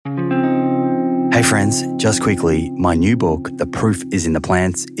Hey friends, just quickly, my new book, The Proof is in the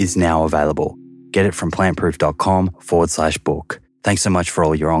Plants, is now available. Get it from plantproof.com/book. Thanks so much for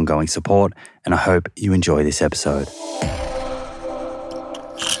all your ongoing support, and I hope you enjoy this episode.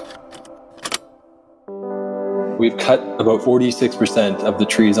 We've cut about 46% of the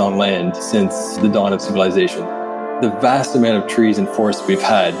trees on land since the dawn of civilization. The vast amount of trees and forests we've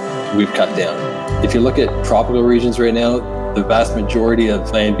had, we've cut down. If you look at tropical regions right now, the vast majority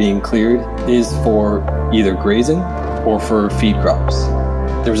of land being cleared is for either grazing or for feed crops.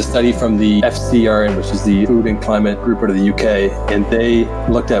 There was a study from the FCRN, which is the Food and Climate Group out of the UK, and they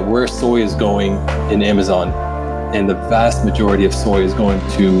looked at where soy is going in Amazon. And the vast majority of soy is going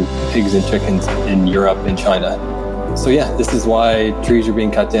to pigs and chickens in Europe and China. So yeah, this is why trees are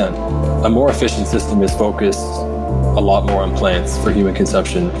being cut down. A more efficient system is focused a lot more on plants for human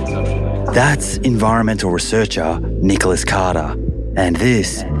consumption. That's environmental researcher Nicholas Carter, and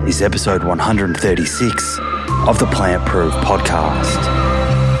this is episode 136 of the Plant Proof podcast.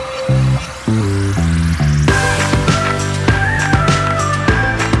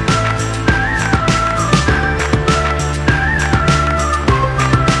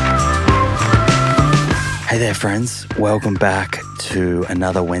 Hey there, friends. Welcome back to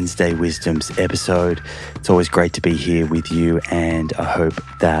another Wednesday Wisdoms episode. It's always great to be here with you, and I hope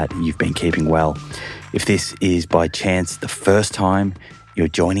that you've been keeping well. If this is by chance the first time you're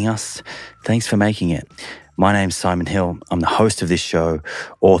joining us, thanks for making it. My name's Simon Hill. I'm the host of this show,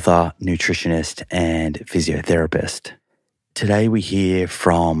 author, nutritionist, and physiotherapist. Today we hear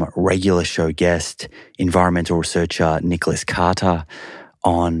from regular show guest, environmental researcher Nicholas Carter,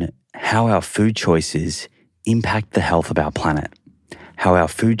 on how our food choices impact the health of our planet, how our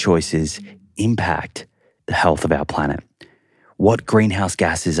food choices impact the health of our planet, what greenhouse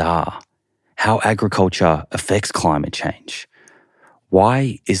gases are, how agriculture affects climate change,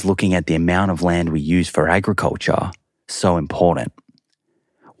 why is looking at the amount of land we use for agriculture so important,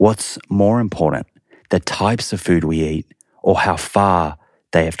 what's more important, the types of food we eat or how far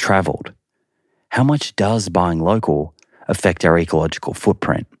they have travelled, how much does buying local affect our ecological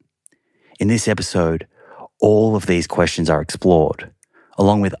footprint. In this episode, all of these questions are explored,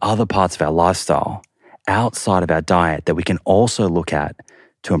 along with other parts of our lifestyle outside of our diet that we can also look at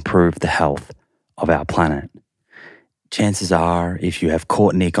to improve the health of our planet. Chances are, if you have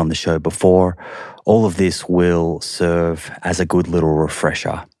caught Nick on the show before, all of this will serve as a good little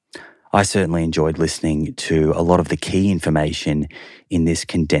refresher. I certainly enjoyed listening to a lot of the key information in this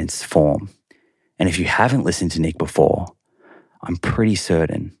condensed form. And if you haven't listened to Nick before, I'm pretty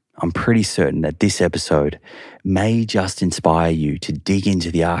certain that this episode may just inspire you to dig into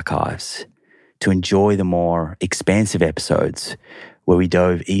the archives, to enjoy the more expansive episodes where we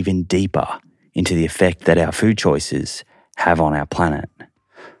dove even deeper into the effect that our food choices have on our planet.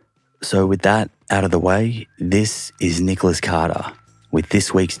 So with that out of the way, this is Nicholas Carter with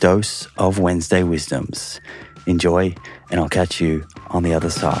this week's dose of Wednesday Wisdoms. Enjoy, and I'll catch you on the other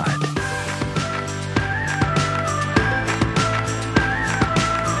side.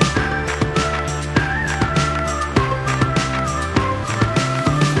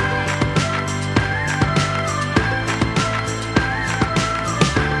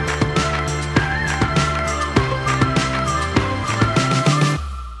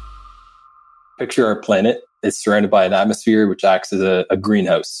 Picture our planet. It's surrounded by an atmosphere which acts as a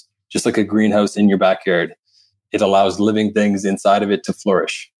greenhouse, just like a greenhouse in your backyard. It allows living things inside of it to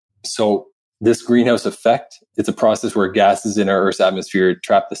flourish. So this greenhouse effect, it's a process where gases in our Earth's atmosphere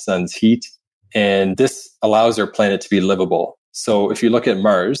trap the sun's heat, and this allows our planet to be livable. So if you look at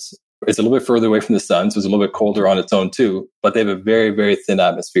Mars, it's a little bit further away from the sun, so it's a little bit colder on its own too, but they have a very, very thin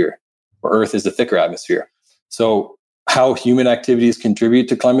atmosphere, where Earth is a thicker atmosphere. So how human activities contribute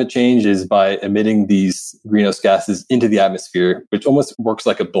to climate change is by emitting these greenhouse gases into the atmosphere, which almost works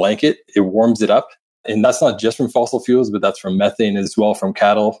like a blanket. It warms it up. And that's not just from fossil fuels, but that's from methane as well from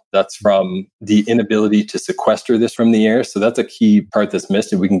cattle. That's from the inability to sequester this from the air. So that's a key part that's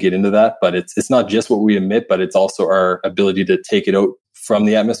missed, and we can get into that. But it's not just what we emit, but it's also our ability to take it out from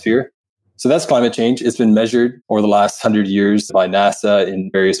the atmosphere. So that's climate change. It's been measured over the last 100 years by NASA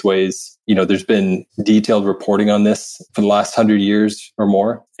in various ways. There's been detailed reporting on this for the last 100 years or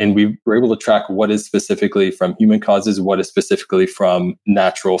more. And we were able to track what is specifically from human causes, what is specifically from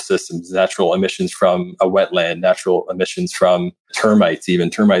natural systems, natural emissions from a wetland, natural emissions from termites, even.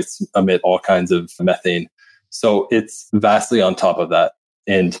 Termites emit all kinds of methane. So it's vastly on top of that.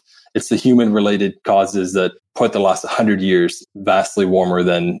 And it's the human-related causes that put the last 100 years vastly warmer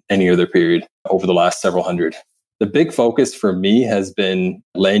than any other period over the last several hundred. The big focus for me has been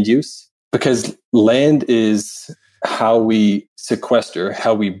land use, because land is how we sequester,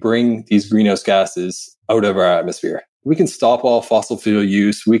 how we bring these greenhouse gases out of our atmosphere. We can stop all fossil fuel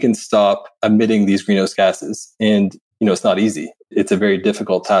use. We can stop emitting these greenhouse gases. And, it's not easy. It's a very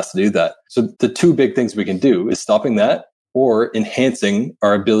difficult task to do that. So the two big things we can do is stopping that or enhancing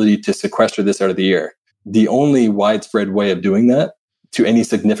our ability to sequester this out of the air. The only widespread way of doing that to any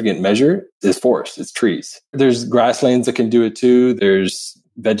significant measure is forest, it's trees. There's grasslands that can do it too. There's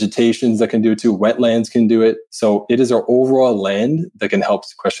vegetations that can do it too. Wetlands can do it. So it is our overall land that can help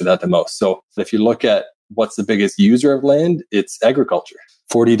sequester that the most. So if you look at what's the biggest user of land, it's agriculture.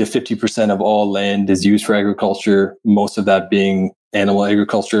 40 to 50% of all land is used for agriculture, most of that being animal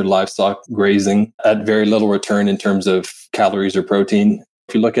agriculture, livestock grazing, at very little return in terms of calories or protein.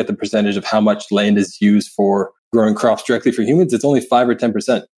 If you look at the percentage of how much land is used for growing crops directly for humans, it's only 5 or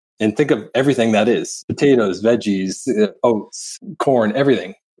 10%. And think of everything that is: potatoes, veggies, oats, corn,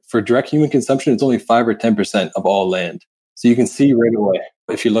 everything. For direct human consumption, it's only 5 or 10% of all land. So you can see right away,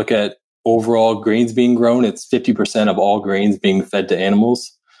 if you look at overall grains being grown, it's 50% of all grains being fed to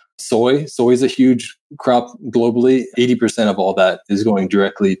animals. Soy is a huge crop globally. 80% of all that is going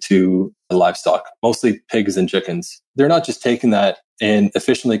directly to livestock, mostly pigs and chickens. They're not just taking that and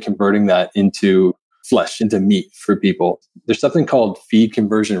efficiently converting that into flesh, into meat for people. There's something called feed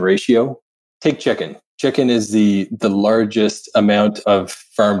conversion ratio. Take chicken. Chicken is the largest amount of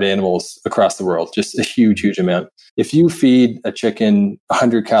farmed animals across the world, just a huge, huge amount. If you feed a chicken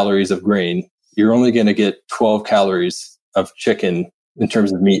 100 calories of grain, you're only going to get 12 calories of chicken in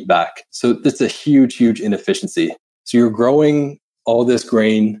terms of meat back. So that's a huge, huge inefficiency. So you're growing all this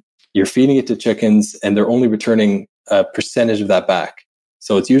grain, you're feeding it to chickens, and they're only returning a percentage of that back.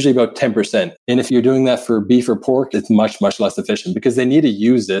 So it's usually about 10%. And if you're doing that for beef or pork, it's much, much less efficient because they need to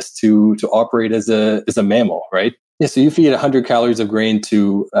use this to operate as a mammal, right? Yeah, so you feed 100 calories of grain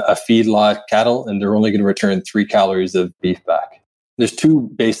to a feedlot cattle, and they're only going to return 3 calories of beef back. There's two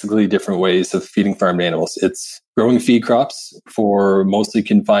basically different ways of feeding farmed animals. It's growing feed crops for mostly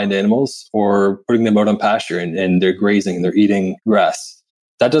confined animals or putting them out on pasture and they're grazing and they're eating grass.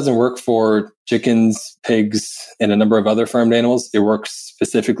 That doesn't work for chickens, pigs, and a number of other farmed animals. It works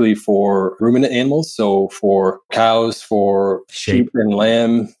specifically for ruminant animals. So for cows, for sheep and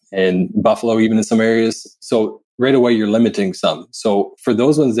lamb and buffalo, even in some areas. So right away, you're limiting some. So for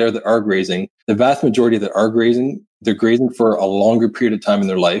those ones there that are grazing, the vast majority that are grazing, they're grazing for a longer period of time in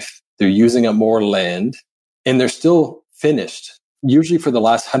their life. They're using up more land and they're still finished, usually for the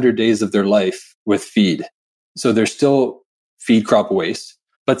last 100 days of their life with feed. So they're still feed crop waste.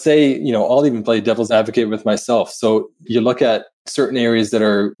 But say, I'll even play devil's advocate with myself. So you look at certain areas that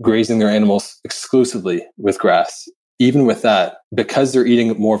are grazing their animals exclusively with grass. Even with that, because they're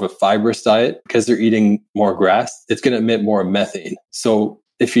eating more of a fibrous diet, because they're eating more grass, it's going to emit more methane. So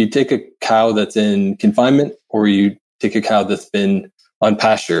if you take a cow that's in confinement or you take a cow that's been on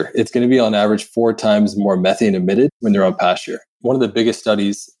pasture, it's going to be on average 4 times more methane emitted when they're on pasture. One of the biggest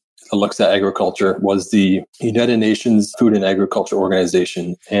studies that looks at agriculture was the United Nations Food and Agriculture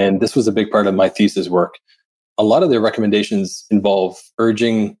Organization. And this was a big part of my thesis work. A lot of their recommendations involve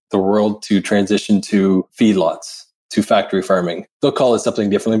urging the world to transition to feedlots, to factory farming. They'll call it something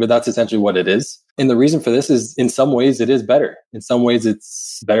differently, but that's essentially what it is. And the reason for this is in some ways it is better. In some ways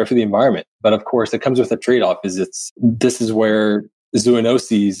it's better for the environment. But of course it comes with a trade-off. This is where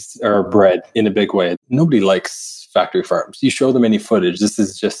zoonoses are bred in a big way. Nobody likes factory farms. You show them any footage, this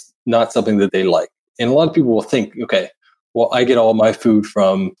is just not something that they like. And a lot of people will think, okay, well, I get all my food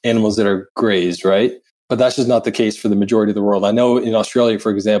from animals that are grazed, right? But that's just not the case for the majority of the world. I know in Australia,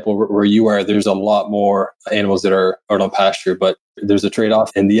 for example, where you are, there's a lot more animals that are out on pasture, but there's a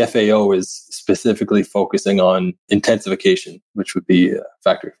trade-off. And the FAO is specifically focusing on intensification, which would be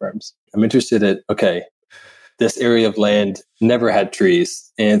factory farms. I'm interested in, okay, this area of land never had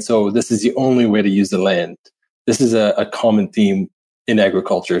trees. And so this is the only way to use the land. This is a common theme in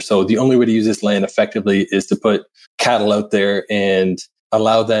agriculture. So the only way to use this land effectively is to put cattle out there and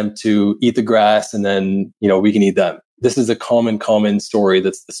allow them to eat the grass, and then, we can eat them. This is a common story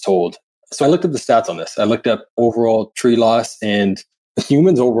that's told. So I looked at the stats on this. I looked up overall tree loss, and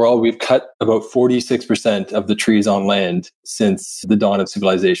humans overall, we've cut about 46% of the trees on land since the dawn of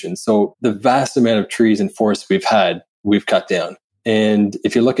civilization. So the vast amount of trees and forests we've cut down. And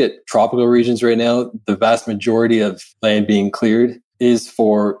if you look at tropical regions right now, the vast majority of land being cleared is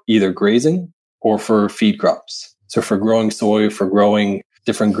for either grazing or for feed crops. So for growing soy, for growing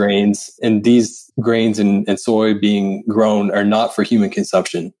different grains, and these grains and soy being grown are not for human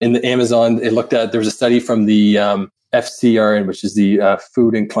consumption. In the Amazon, there was a study from the FCRN, which is the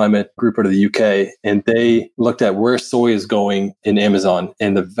Food and Climate Group out of the UK, and they looked at where soy is going in Amazon,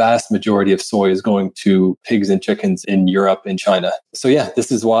 and the vast majority of soy is going to pigs and chickens in Europe and China. So yeah,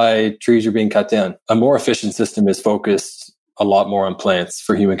 this is why trees are being cut down. A more efficient system is focused a lot more on plants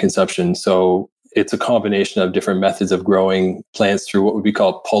for human consumption. So it's a combination of different methods of growing plants through what would be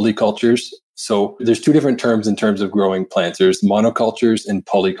called polycultures. So there's two different terms in terms of growing plants. There's monocultures and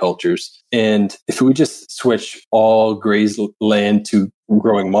polycultures. And if we just switch all grazed land to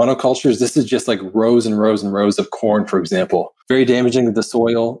growing monocultures, this is just like rows and rows and rows of corn, for example. Very damaging to the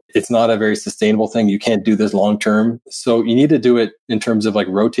soil. It's not a very sustainable thing. You can't do this long term. So you need to do it in terms of like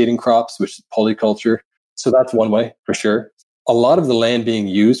rotating crops, which is polyculture. So that's one way for sure. A lot of the land being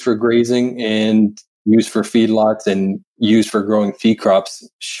used for grazing and used for feedlots and used for growing feed crops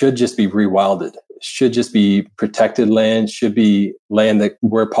should just be rewilded, should just be protected land, should be land that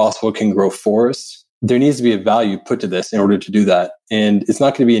where possible can grow forests. There needs to be a value put to this in order to do that. And it's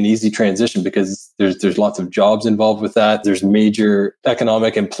not going to be an easy transition because there's lots of jobs involved with that. There's major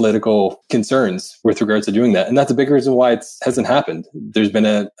economic and political concerns with regards to doing that. And that's a big reason why it hasn't happened. There's been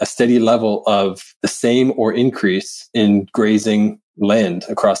a steady level of the same or increase in grazing land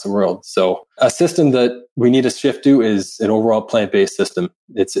across the world. So a system that we need to shift to is an overall plant-based system.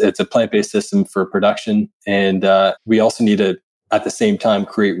 It's a plant-based system for production. And we also need to, at the same time,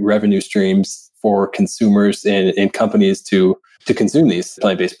 create revenue streams for consumers and companies to consume these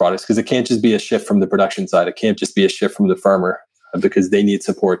plant-based products, because it can't just be a shift from the production side. It can't just be a shift from the farmer, because they need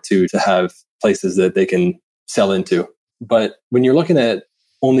support too to have places that they can sell into. But when you're looking at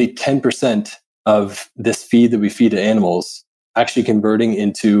only 10% of this feed that we feed to animals actually converting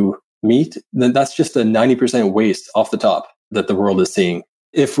into meat, then that's just a 90% waste off the top that the world is seeing.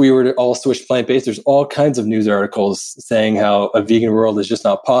 If we were to all switch plant-based, there's all kinds of news articles saying how a vegan world is just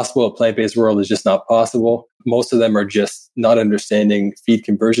not possible, a plant-based world is just not possible. Most of them are just not understanding feed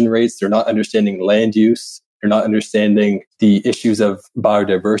conversion rates. They're not understanding land use. They're not understanding the issues of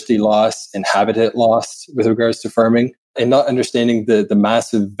biodiversity loss and habitat loss with regards to farming, and not understanding the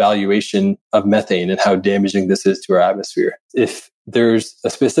massive valuation of methane and how damaging this is to our atmosphere. If there's a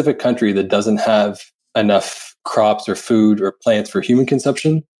specific country that doesn't have enough crops or food or plants for human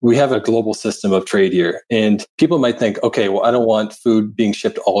consumption, we have a global system of trade here. And people might think, okay, well, I don't want food being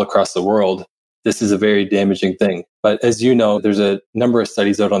shipped all across the world. This is a very damaging thing. But as you know, there's a number of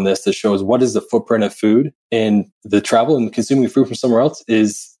studies out on this that shows what is the footprint of food, and the travel and consuming food from somewhere else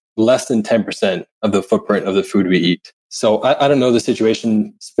is less than 10% of the footprint of the food we eat. So I don't know the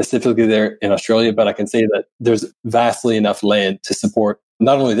situation specifically there in Australia, but I can say that there's vastly enough land to support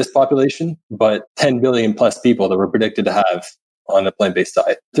not only this population, but 10 billion plus people that we're predicted to have on a plant-based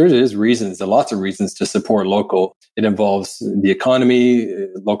diet. There is reasons, there are lots of reasons to support local. It involves the economy,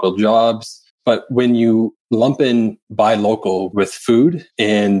 local jobs. But when you lump in buy local with food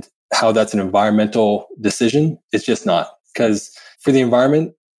and how that's an environmental decision, it's just not. Because for the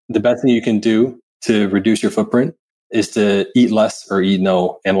environment, the best thing you can do to reduce your footprint is to eat less or eat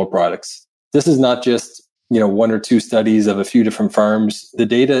no animal products. This is not just, one or two studies of a few different farms. The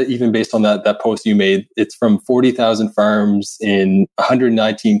data, even based on that post you made, it's from 40,000 farms in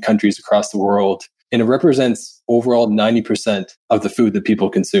 119 countries across the world. And it represents overall 90% of the food that people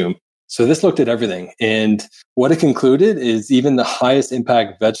consume. So this looked at everything. And what it concluded is even the highest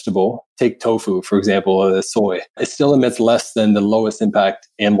impact vegetable, take tofu, for example, soy, it still emits less than the lowest impact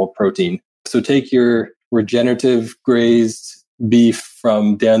animal protein. So take your regenerative grazed beef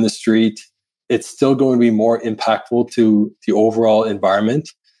from down the street, it's still going to be more impactful to the overall environment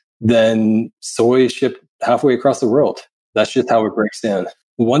than soy shipped halfway across the world. That's just how it breaks down.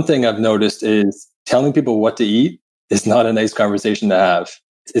 One thing I've noticed is telling people what to eat is not a nice conversation to have.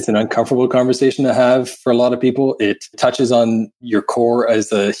 It's an uncomfortable conversation to have for a lot of people. It touches on your core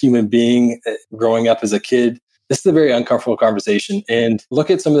as a human being growing up as a kid. This is a very uncomfortable conversation. And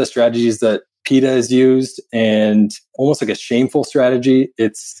look at some of the strategies that PETA has used, and almost like a shameful strategy.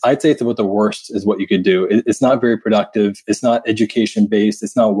 I'd say it's about the worst is what you could do. It's not very productive. It's not education based.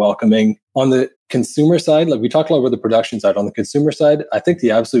 It's not welcoming. On the consumer side, like we talked a lot about the production side, on the consumer side, I think the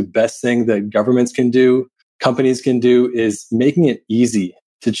absolute best thing that governments can do, companies can do, is making it easy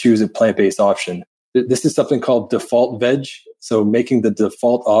to choose a plant-based option. This is something called default veg. So making the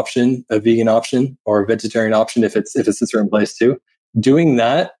default option a vegan option or a vegetarian option if it's a certain place too. Doing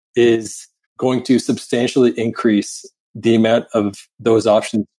that is going to substantially increase the amount of those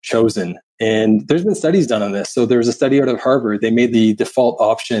options chosen. And there's been studies done on this. So there was a study out of Harvard. They made the default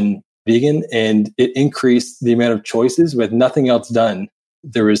option vegan, and it increased the amount of choices with nothing else done.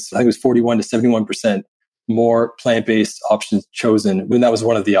 There was, I think it was 41 to 71% more plant-based options chosen when that was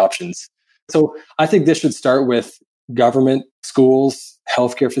one of the options. So I think this should start with government, schools,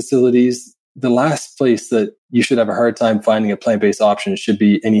 healthcare facilities, the last place that you should have a hard time finding a plant-based option should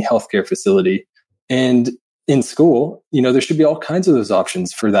be any healthcare facility. And in school, there should be all kinds of those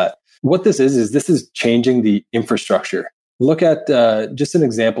options for that. What this is this is changing the infrastructure. Look at just an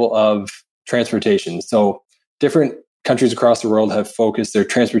example of transportation. So different countries across the world have focused their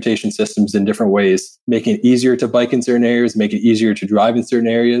transportation systems in different ways, making it easier to bike in certain areas, make it easier to drive in certain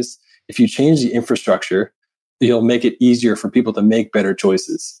areas. If you change the infrastructure, you'll make it easier for people to make better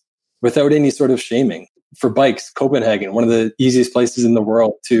choices without any sort of shaming. For bikes, Copenhagen, one of the easiest places in the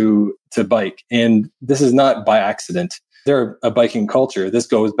world to bike. And this is not by accident. They're a biking culture. This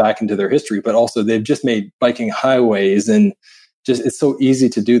goes back into their history, but also they've just made biking highways and just it's so easy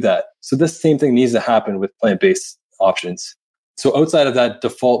to do that. So this same thing needs to happen with plant-based options. So outside of that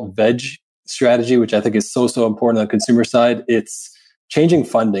default veg strategy, which I think is so important on the consumer side, it's changing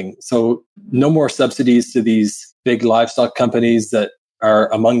funding. So no more subsidies to these big livestock companies that are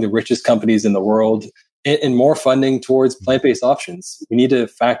among the richest companies in the world, and more funding towards plant-based options. We need to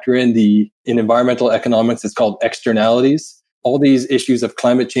factor in in environmental economics, it's called externalities. All these issues of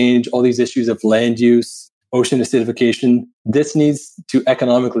climate change, all these issues of land use, ocean acidification, this needs to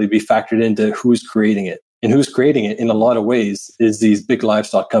economically be factored into who's creating it. And who's creating it in a lot of ways is these big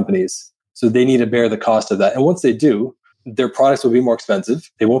livestock companies. So they need to bear the cost of that. And once they do, their products will be more expensive.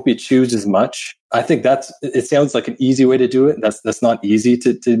 They won't be choosed as much. I think it sounds like an easy way to do it. That's not easy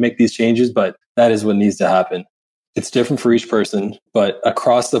to make these changes, but that is what needs to happen. It's different for each person, but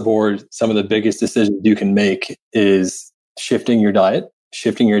across the board, some of the biggest decisions you can make is shifting your diet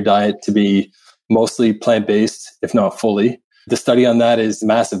to be mostly plant-based, if not fully. The study on that is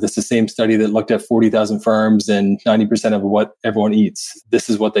massive. This is the same study that looked at 40,000 farms and 90% of what everyone eats. This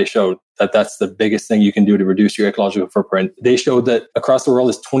is what they showed, that's the biggest thing you can do to reduce your ecological footprint. They showed that across the world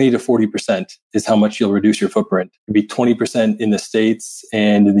is 20 to 40% is how much you'll reduce your footprint. It'd be 20% in the States,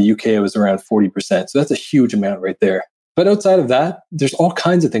 and in the UK, it was around 40%. So that's a huge amount right there. But outside of that, there's all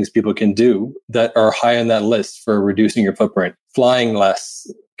kinds of things people can do that are high on that list for reducing your footprint. Flying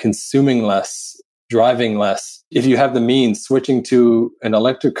less, consuming less, driving less. If you have the means, switching to an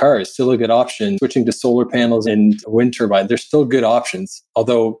electric car is still a good option. Switching to solar panels and wind turbine, there's still good options.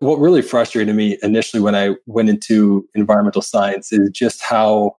 Although what really frustrated me initially when I went into environmental science is just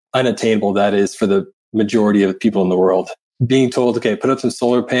how unattainable that is for the majority of people in the world. Being told, okay, put up some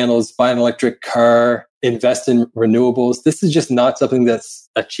solar panels, buy an electric car, invest in renewables. This is just not something that's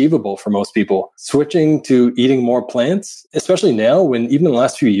achievable for most people. Switching to eating more plants, especially now when even in the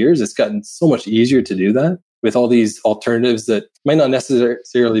last few years, it's gotten so much easier to do that with all these alternatives that might not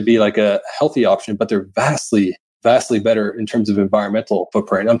necessarily be like a healthy option, but they're vastly, vastly better in terms of environmental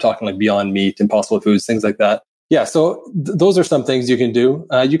footprint. I'm talking like Beyond Meat, Impossible Foods, things like that. Yeah, so those are some things you can do.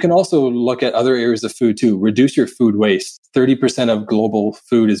 You can also look at other areas of food too. Reduce your food waste. 30% of global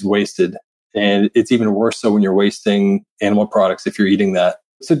food is wasted. And it's even worse so when you're wasting animal products if you're eating that.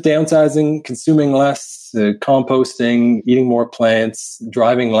 So downsizing, consuming less, composting, eating more plants,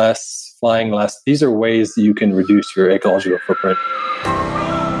 driving less, flying less. These are ways that you can reduce your ecological footprint.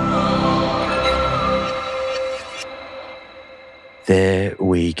 There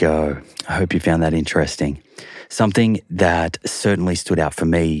we go. I hope you found that interesting. Something that certainly stood out for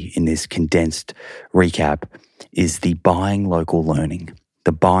me in this condensed recap is the buying local learning.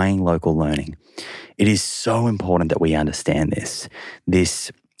 The buying local learning. It is so important that we understand this.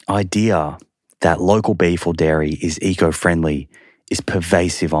 This idea that local beef or dairy is eco-friendly is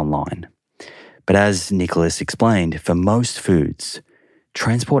pervasive online. But as Nicholas explained, for most foods,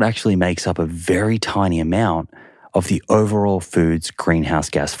 transport actually makes up a very tiny amount of the overall food's greenhouse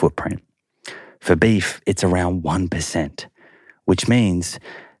gas footprint. For beef, it's around 1%, which means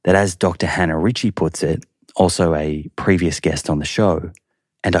that, as Dr. Hannah Ritchie puts it, also a previous guest on the show,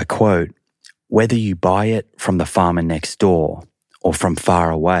 and I quote, "Whether you buy it from the farmer next door or from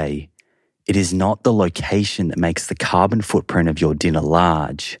far away, it is not the location that makes the carbon footprint of your dinner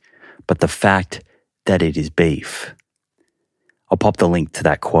large, but the fact that it is beef." I'll pop the link to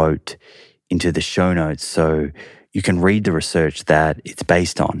that quote into the show notes so you can read the research that it's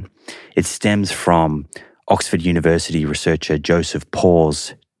based on. It stems from Oxford University researcher Joseph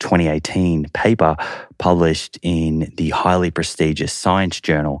Paul's 2018 paper published in the highly prestigious Science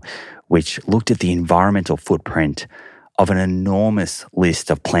Journal, which looked at the environmental footprint of an enormous list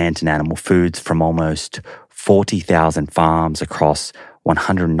of plant and animal foods from almost 40,000 farms across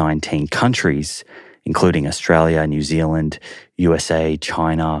 119 countries, including Australia, New Zealand, USA,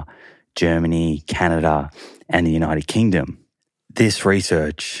 China, Germany, Canada, and the United Kingdom. This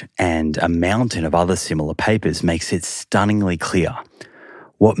research and a mountain of other similar papers makes it stunningly clear.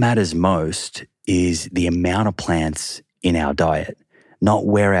 What matters most is the amount of plants in our diet, not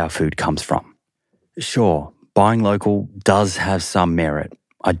where our food comes from. Sure, buying local does have some merit.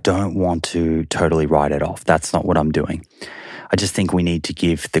 I don't want to totally write it off. That's not what I'm doing. I just think we need to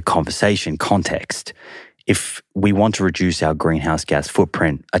give the conversation context. If we want to reduce our greenhouse gas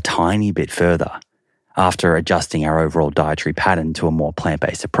footprint a tiny bit further, after adjusting our overall dietary pattern to a more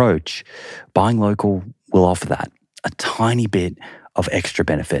plant-based approach, buying local will offer that, a tiny bit of extra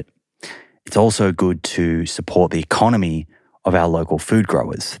benefit. It's also good to support the economy of our local food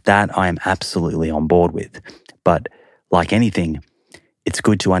growers. That I am absolutely on board with. But like anything, it's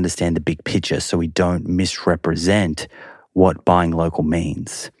good to understand the big picture so we don't misrepresent what buying local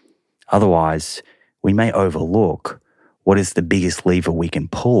means. Otherwise, we may overlook what is the biggest lever we can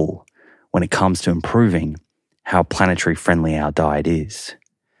pull when it comes to improving how planetary friendly our diet is.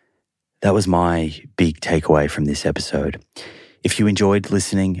 That was my big takeaway from this episode. If you enjoyed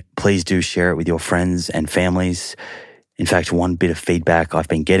listening, please do share it with your friends and families. In fact, one bit of feedback I've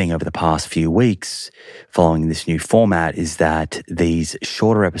been getting over the past few weeks following this new format is that these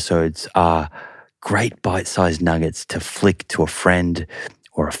shorter episodes are great bite-sized nuggets to flick to a friend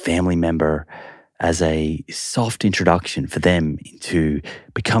or a family member as a soft introduction for them into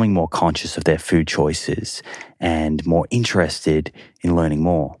becoming more conscious of their food choices and more interested in learning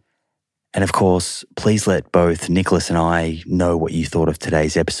more. And of course, please let both Nicholas and I know what you thought of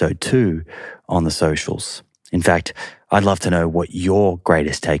today's episode too on the socials. In fact, I'd love to know what your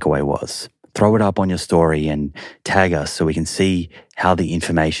greatest takeaway was. Throw it up on your story and tag us so we can see how the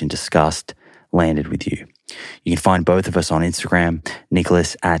information discussed landed with you. You can find both of us on Instagram,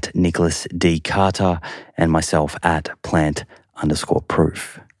 Nicholas at Nicholas D. Carter and myself at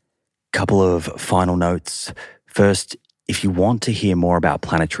plant_proof. Couple of final notes. First, if you want to hear more about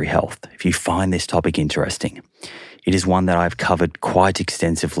planetary health, if you find this topic interesting, it is one that I've covered quite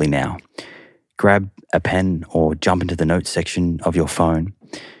extensively now. Grab a pen or jump into the notes section of your phone.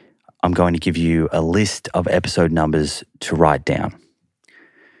 I'm going to give you a list of episode numbers to write down.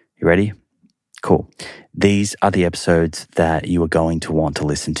 You ready? Cool. These are the episodes that you are going to want to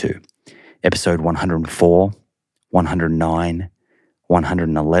listen to. Episode 104, 109,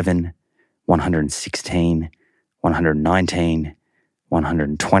 111, 116, 119,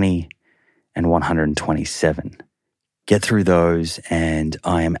 120, and 127. Get through those, and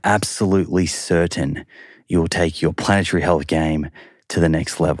I am absolutely certain you will take your planetary health game to the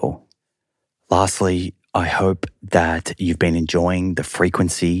next level. Lastly, I hope that you've been enjoying the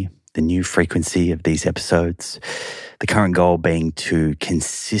new frequency of these episodes. The current goal being to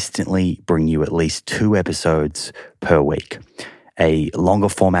consistently bring you at least 2 episodes per week. A longer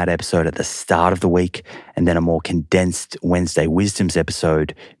format episode at the start of the week, and then a more condensed Wednesday Wisdoms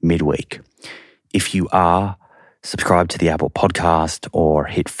episode midweek. If you are, subscribe to the Apple Podcast or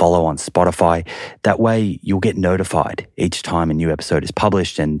hit follow on Spotify. That way you'll get notified each time a new episode is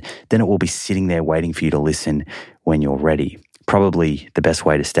published, and then it will be sitting there waiting for you to listen when you're ready. Probably the best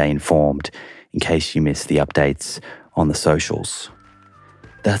way to stay informed in case you miss the updates on the socials.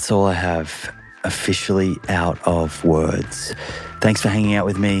 That's all I have. Officially out of words. Thanks for hanging out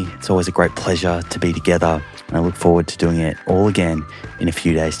with me. It's always a great pleasure to be together, and I look forward to doing it all again in a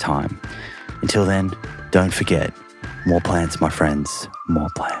few days' time. Until then, don't forget, more plants, my friends, more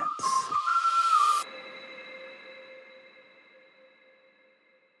plants.